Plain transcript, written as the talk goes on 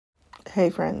Hey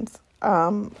friends,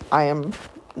 I am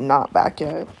not back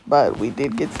yet, but we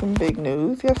did get some big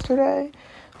news yesterday,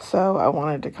 so I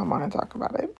wanted to come on and talk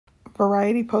about it.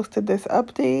 Variety posted this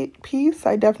update piece.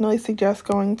 I definitely suggest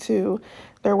going to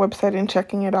their website and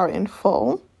checking it out in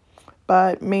full,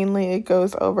 but mainly it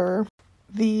goes over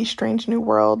the Strange New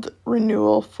World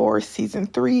renewal for Season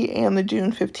 3 and the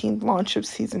June 15th launch of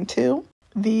Season 2,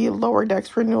 the Lower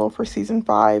Decks renewal for Season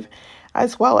 5,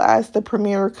 as well as the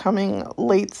premiere coming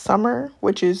late summer,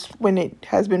 which is when it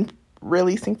has been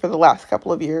releasing for the last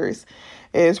couple of years,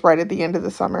 is right at the end of the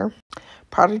summer.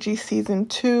 Prodigy Season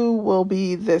 2 will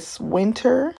be this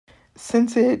winter,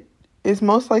 since it is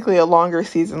most likely a longer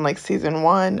season like Season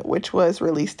 1, which was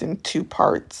released in 2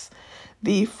 parts.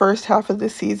 The first half of the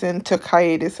season took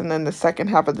hiatus, and then the second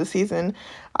half of the season,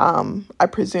 I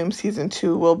presume Season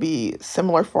 2 will be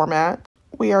similar format.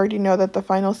 We already know that the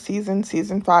final season,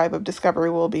 Season 5 of Discovery,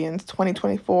 will be in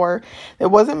 2024. It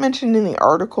wasn't mentioned in the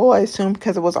article, I assume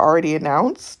because it was already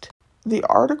announced. The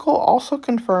article also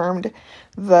confirmed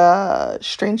the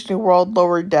Strange New World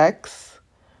Lower Decks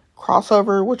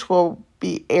crossover, which will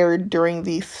be aired during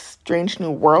the Strange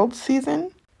New World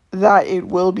season, that it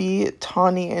will be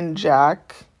Tawny and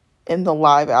Jack in the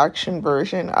live-action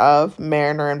version of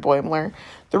Mariner and Boimler.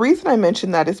 The reason I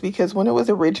mentioned that is because when it was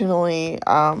originally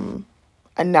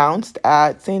announced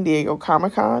at San Diego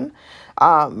Comic-Con,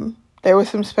 there was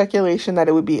some speculation that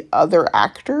it would be other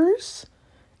actors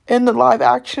in the live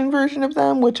action version of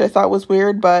them, which I thought was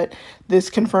weird, but this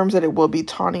confirms that it will be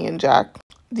Tawny and Jack.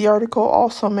 The article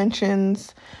also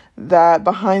mentions that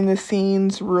behind the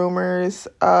scenes rumors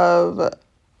of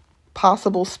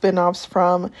possible spin-offs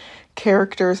from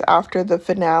characters after the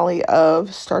finale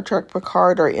of Star Trek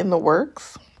Picard are in the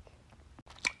works.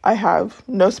 I have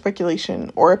no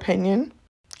speculation or opinion.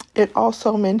 It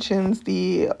also mentions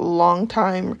the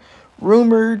longtime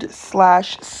rumored /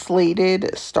 slated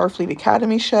Starfleet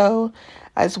Academy show,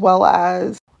 as well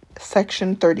as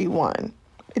Section 31.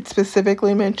 It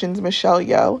specifically mentions Michelle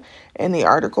Yeoh in the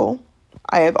article.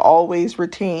 I have always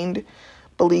retained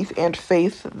belief and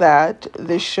faith that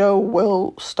this show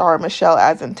will star Michelle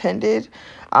as intended.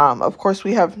 Of course,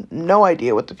 we have no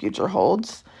idea what the future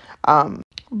holds,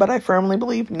 but I firmly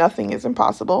believe nothing is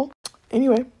impossible.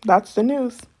 Anyway, that's the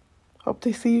news. Hope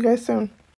to see you guys soon.